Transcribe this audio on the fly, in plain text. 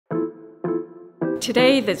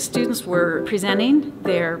Today, the students were presenting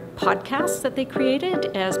their podcasts that they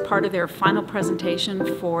created as part of their final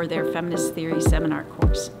presentation for their Feminist Theory seminar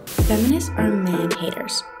course. Feminists are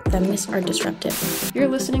man-haters. Feminists are disruptive. You're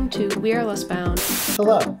listening to We Are Less Bound.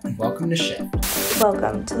 Hello, and welcome to Shift.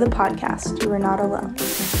 Welcome to the podcast. You are not alone.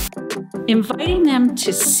 Inviting them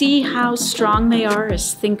to see how strong they are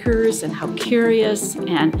as thinkers and how curious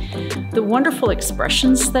and the wonderful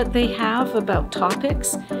expressions that they have about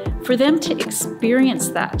topics, for them to experience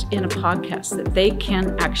that in a podcast that they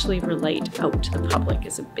can actually relate out to the public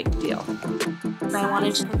is a big deal. I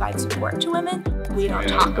wanted to provide support to women. We don't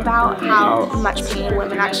talk about how much pain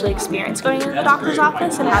women actually experience going into the doctor's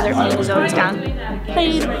office and how their pain is always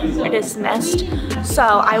downplayed or dismissed. So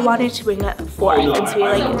I wanted to bring it forth and to be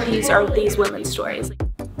like, these are these women's stories.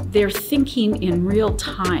 They're thinking in real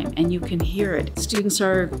time and you can hear it. Students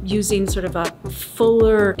are using sort of a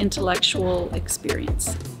fuller intellectual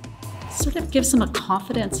experience. Sort of gives them a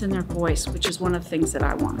confidence in their voice, which is one of the things that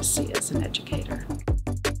I want to see as an educator.